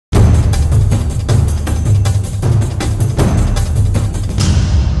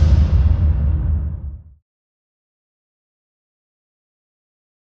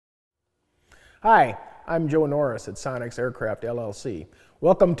Hi, I'm Joe Norris at Sonex Aircraft LLC.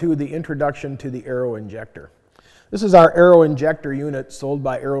 Welcome to the introduction to the AeroInjector. This is our AeroInjector unit sold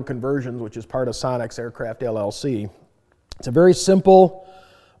by AeroConversions, which is part of Sonex Aircraft LLC. It's a very simple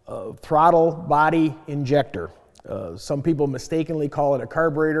throttle body injector. Some people mistakenly call it a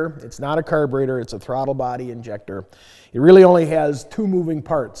carburetor. It's not a carburetor, it's a throttle body injector. It really only has two moving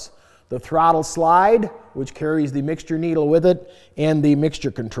parts: the throttle slide, which carries the mixture needle with it, and the mixture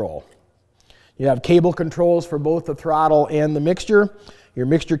control. You have cable controls for both the throttle and the mixture. Your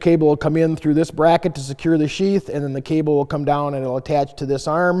mixture cable will come in through this bracket to secure the sheath, and then the cable will come down and it'll attach to this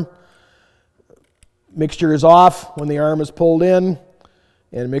arm. Mixture is off when the arm is pulled in,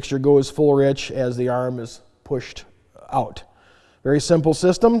 and mixture goes full rich as the arm is pushed out. Very simple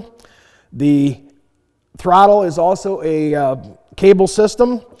system. The throttle is also a cable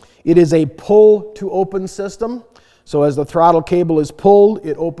system. It is a pull to open system. So as the throttle cable is pulled,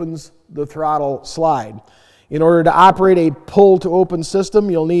 it opens the throttle slide. In order to operate a pull to open system,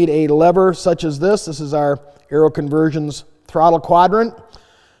 you'll need a lever such as this. This is our AeroConversions throttle quadrant.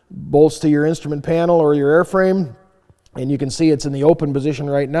 Bolts to your instrument panel or your airframe, and you can see it's in the open position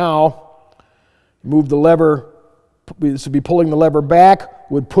right now. Move the lever, this would be pulling the lever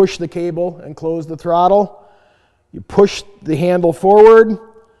back, would push the cable and close the throttle. You push the handle forward,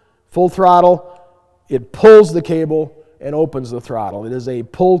 full throttle, it pulls the cable and opens the throttle. It is a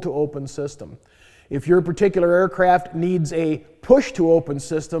pull to open system. If your particular aircraft needs a push to open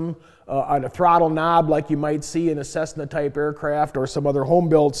system on a throttle knob like you might see in a Cessna type aircraft or some other home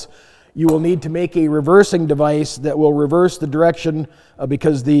builts, you will need to make a reversing device that will reverse the direction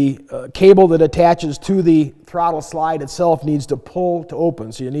because the cable that attaches to the throttle slide itself needs to pull to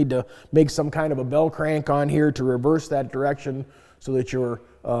open. So you need to make some kind of a bell crank on here to reverse that direction so that your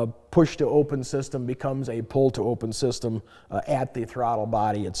push to open system becomes a pull to open system at the throttle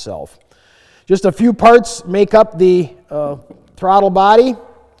body itself. Just a few parts make up the throttle body.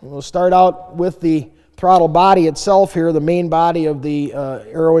 We'll start out with the throttle body itself here, the main body of the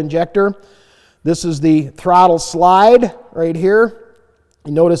AeroInjector. This is the throttle slide right here.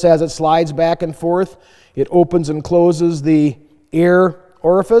 You notice as it slides back and forth, it opens and closes the air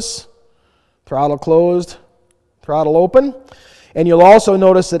orifice. Throttle closed, throttle open. And you'll also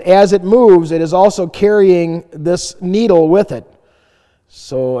notice that as it moves, it is also carrying this needle with it.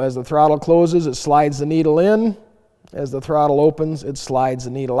 So as the throttle closes, it slides the needle in. As the throttle opens, it slides the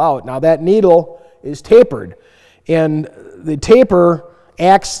needle out. Now that needle is tapered, and the taper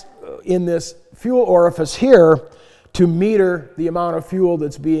acts in this fuel orifice here to meter the amount of fuel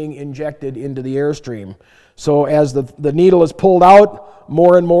that's being injected into the airstream. So as the needle is pulled out,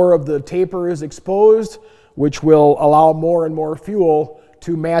 more and more of the taper is exposed, which will allow more and more fuel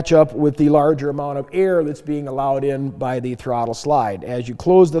to match up with the larger amount of air that's being allowed in by the throttle slide. As you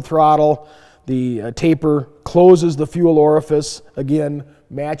close the throttle, the taper closes the fuel orifice, again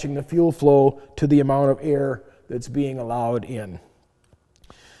matching the fuel flow to the amount of air that's being allowed in.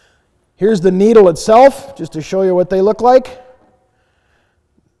 Here's the needle itself, just to show you what they look like.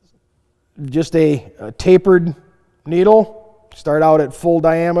 Just a tapered needle. Start out at full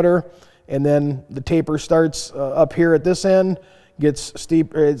diameter, and then the taper starts up here at this end, gets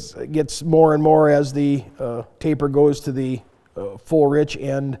steep, it gets more and more as the taper goes to the full rich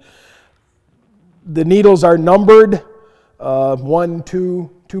end. The needles are numbered 1,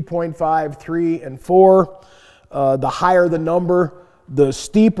 2, 2.5, 3, and 4. The higher the number, the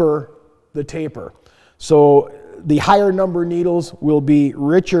steeper the taper. So the higher number needles will be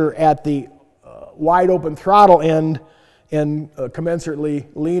richer at the wide open throttle end and commensurately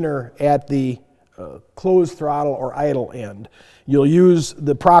leaner at the closed throttle or idle end. You'll use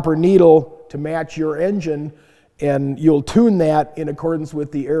the proper needle to match your engine, and you'll tune that in accordance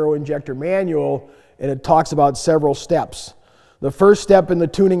with the AeroInjector manual, and it talks about several steps. The first step in the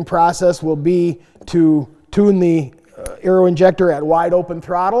tuning process will be to tune the AeroInjector at wide open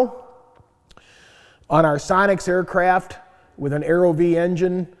throttle. On our Sonex aircraft with an AeroV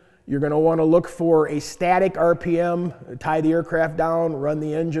engine, you're going to want to look for a static RPM, tie the aircraft down, run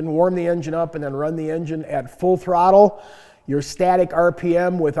the engine, warm the engine up, and then run the engine at full throttle. Your static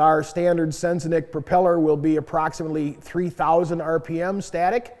RPM with our standard Sonex propeller will be approximately 3,000 RPM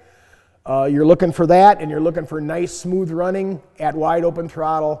static. You're looking for that, and you're looking for nice smooth running at wide open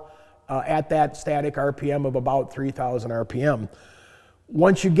throttle at that static RPM of about 3,000 RPM.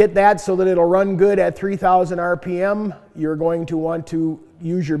 Once you get that so that it'll run good at 3,000 RPM, you're going to want to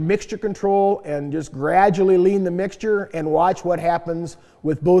use your mixture control and just gradually lean the mixture and watch what happens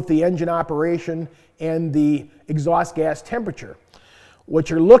with both the engine operation and the exhaust gas temperature. What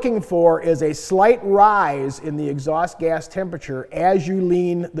you're looking for is a slight rise in the exhaust gas temperature as you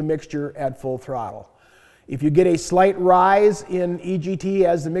lean the mixture at full throttle. If you get a slight rise in EGT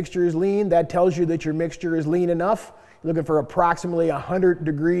as the mixture is lean, that tells you that your mixture is lean enough. You're looking for approximately 100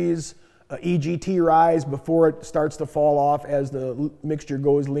 degrees EGT rise before it starts to fall off as the mixture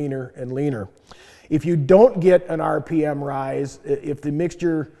goes leaner and leaner. If you don't get an RPM rise, if the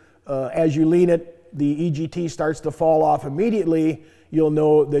mixture, as you lean it, the EGT starts to fall off immediately, you'll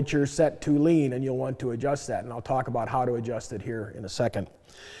know that you're set too lean and you'll want to adjust that. And I'll talk about how to adjust it here in a second.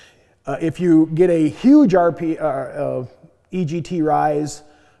 If you get a huge EGT rise,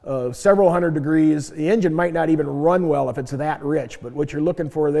 several hundred degrees, the engine might not even run well if it's that rich. But what you're looking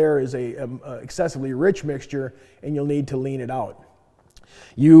for there is a excessively rich mixture, and you'll need to lean it out.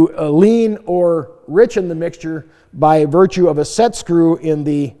 You lean or richen the mixture by virtue of a set screw in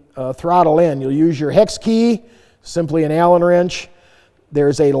the throttle end. You'll use your hex key, simply an Allen wrench.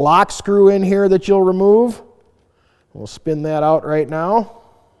 There's a lock screw in here that you'll remove. We'll spin that out right now.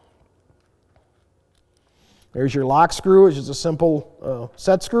 There's your lock screw, which is a simple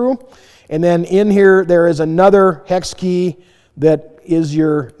set screw. And then in here there is another hex key that is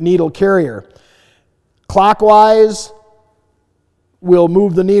your needle carrier. Clockwise will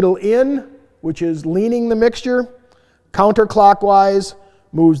move the needle in, which is leaning the mixture. Counterclockwise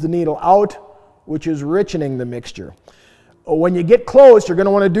moves the needle out, which is richening the mixture. When you get close, you're going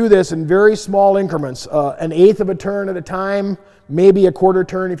to want to do this in very small increments, an eighth of a turn at a time, maybe a quarter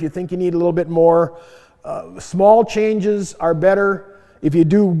turn if you think you need a little bit more. Small changes are better. If you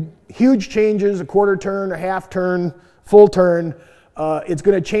do huge changes, a quarter turn, a half turn, full turn, it's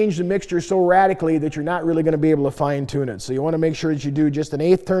going to change the mixture so radically that you're not really going to be able to fine tune it. So you want to make sure that you do just an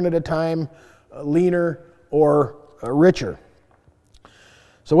eighth turn at a time, leaner or richer.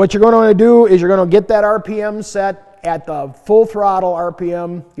 So what you're going to want to do is you're going to get that RPM set at the full throttle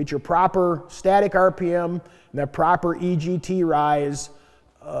RPM, get your proper static RPM, and that proper EGT rise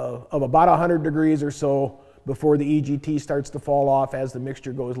of about 100 degrees or so before the EGT starts to fall off as the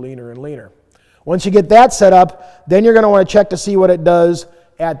mixture goes leaner and leaner. Once you get that set up, then you're going to want to check to see what it does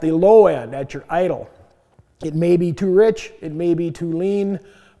at the low end, at your idle. It may be too rich, it may be too lean,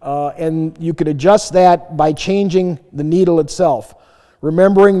 and you could adjust that by changing the needle itself.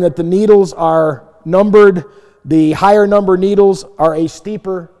 Remembering that the needles are numbered, the higher number needles are a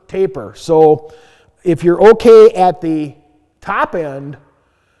steeper taper. So if you're okay at the top end,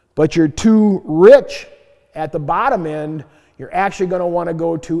 but you're too rich at the bottom end, you're actually going to want to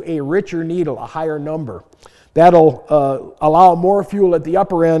go to a richer needle, a higher number. That'll allow more fuel at the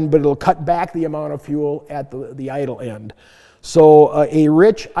upper end, but it'll cut back the amount of fuel at the idle end. So a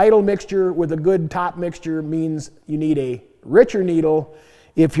rich idle mixture with a good top mixture means you need a richer needle.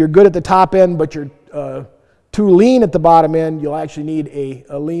 If you're good at the top end, but you're too lean at the bottom end, you'll actually need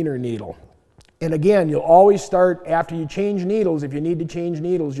a leaner needle. And again, you'll always start, after you change needles, if you need to change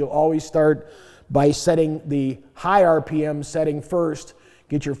needles, you'll always start by setting the high RPM setting first.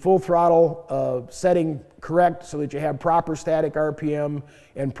 Get your full throttle setting correct so that you have proper static RPM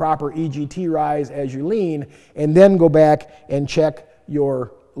and proper EGT rise as you lean, and then go back and check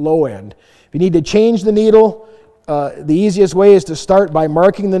your low end. If you need to change the needle, the easiest way is to start by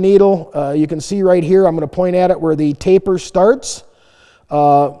marking the needle. You can see right here, I'm going to point at it where the taper starts.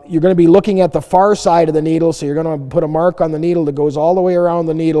 You're going to be looking at the far side of the needle, so you're going to put a mark on the needle that goes all the way around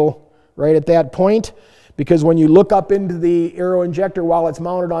the needle right at that point, because when you look up into the AeroInjector while it's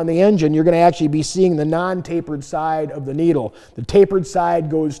mounted on the engine, you're going to actually be seeing the non-tapered side of the needle. The tapered side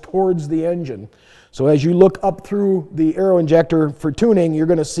goes towards the engine. So as you look up through the AeroInjector for tuning, you're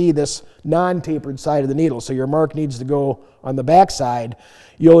going to see this non-tapered side of the needle. So your mark needs to go on the back side.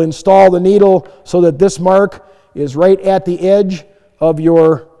 You'll install the needle so that this mark is right at the edge of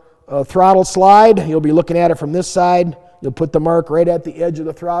your throttle slide. You'll be looking at it from this side. You'll put the mark right at the edge of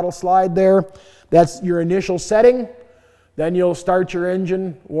the throttle slide there. That's your initial setting. Then you'll start your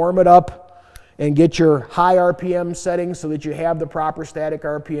engine, warm it up, and get your high RPM setting so that you have the proper static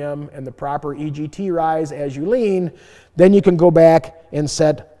RPM and the proper EGT rise as you lean. Then you can go back and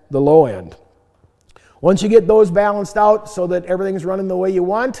set the low end. Once you get those balanced out so that everything's running the way you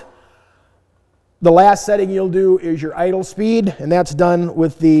want, the last setting you'll do is your idle speed, and that's done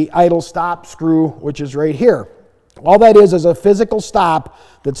with the idle stop screw, which is right here. All that is a physical stop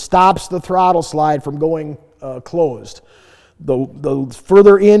that stops the throttle slide from going closed. The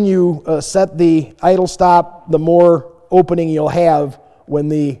further in you set the idle stop, the more opening you'll have when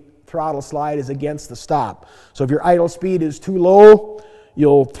the throttle slide is against the stop. So if your idle speed is too low,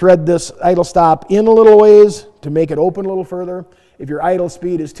 you'll thread this idle stop in a little ways to make it open a little further. If your idle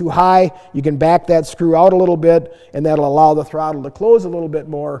speed is too high, you can back that screw out a little bit, and that'll allow the throttle to close a little bit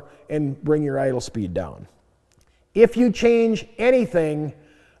more and bring your idle speed down. If you change anything,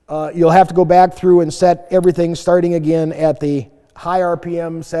 you'll have to go back through and set everything starting again at the high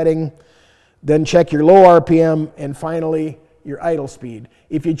RPM setting, then check your low RPM, and finally your idle speed.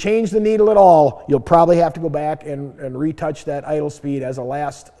 If you change the needle at all, you'll probably have to go back and retouch that idle speed as a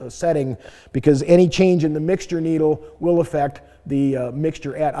last setting, because any change in the mixture needle will affect the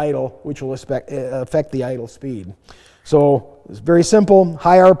mixture at idle, which will affect the idle speed. So it's very simple: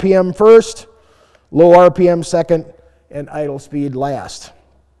 high RPM first, low RPM second, and idle speed last.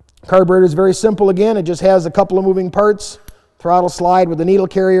 Carburetor is very simple again. It just has a couple of moving parts: throttle slide with the needle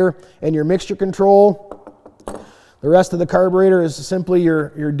carrier and your mixture control. The rest of the carburetor is simply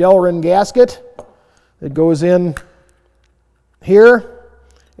your Delrin gasket that goes in here,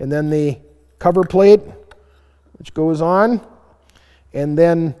 and then the cover plate which goes on, and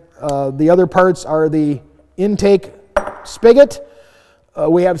then the other parts are the intake spigot.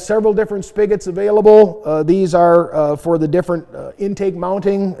 We have several different spigots available. These are for the different intake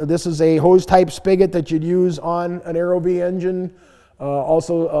mounting. This is a hose type spigot that you'd use on an AeroV engine.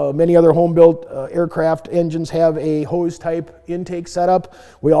 Also, many other home-built aircraft engines have a hose-type intake setup.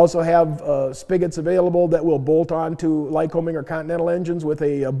 We also have spigots available that will bolt onto Lycoming or Continental engines with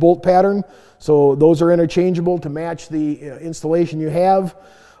a bolt pattern. So those are interchangeable to match the installation you have.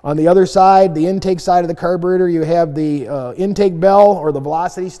 On the other side, the intake side of the carburetor, you have the intake bell, or the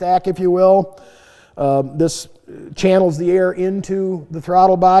velocity stack, if you will. This channels the air into the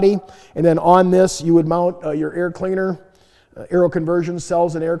throttle body. And then on this, you would mount your air cleaner. AeroConversions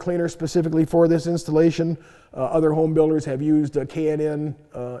sells an air cleaner specifically for this installation. Other home builders have used K&N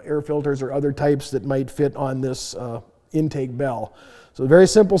air filters or other types that might fit on this intake bell. So a very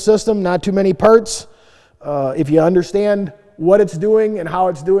simple system, not too many parts. If you understand what it's doing and how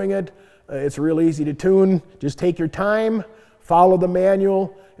it's doing it, it's real easy to tune. Just take your time, follow the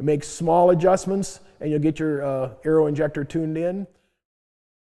manual, and make small adjustments, and you'll get your AeroInjector tuned in.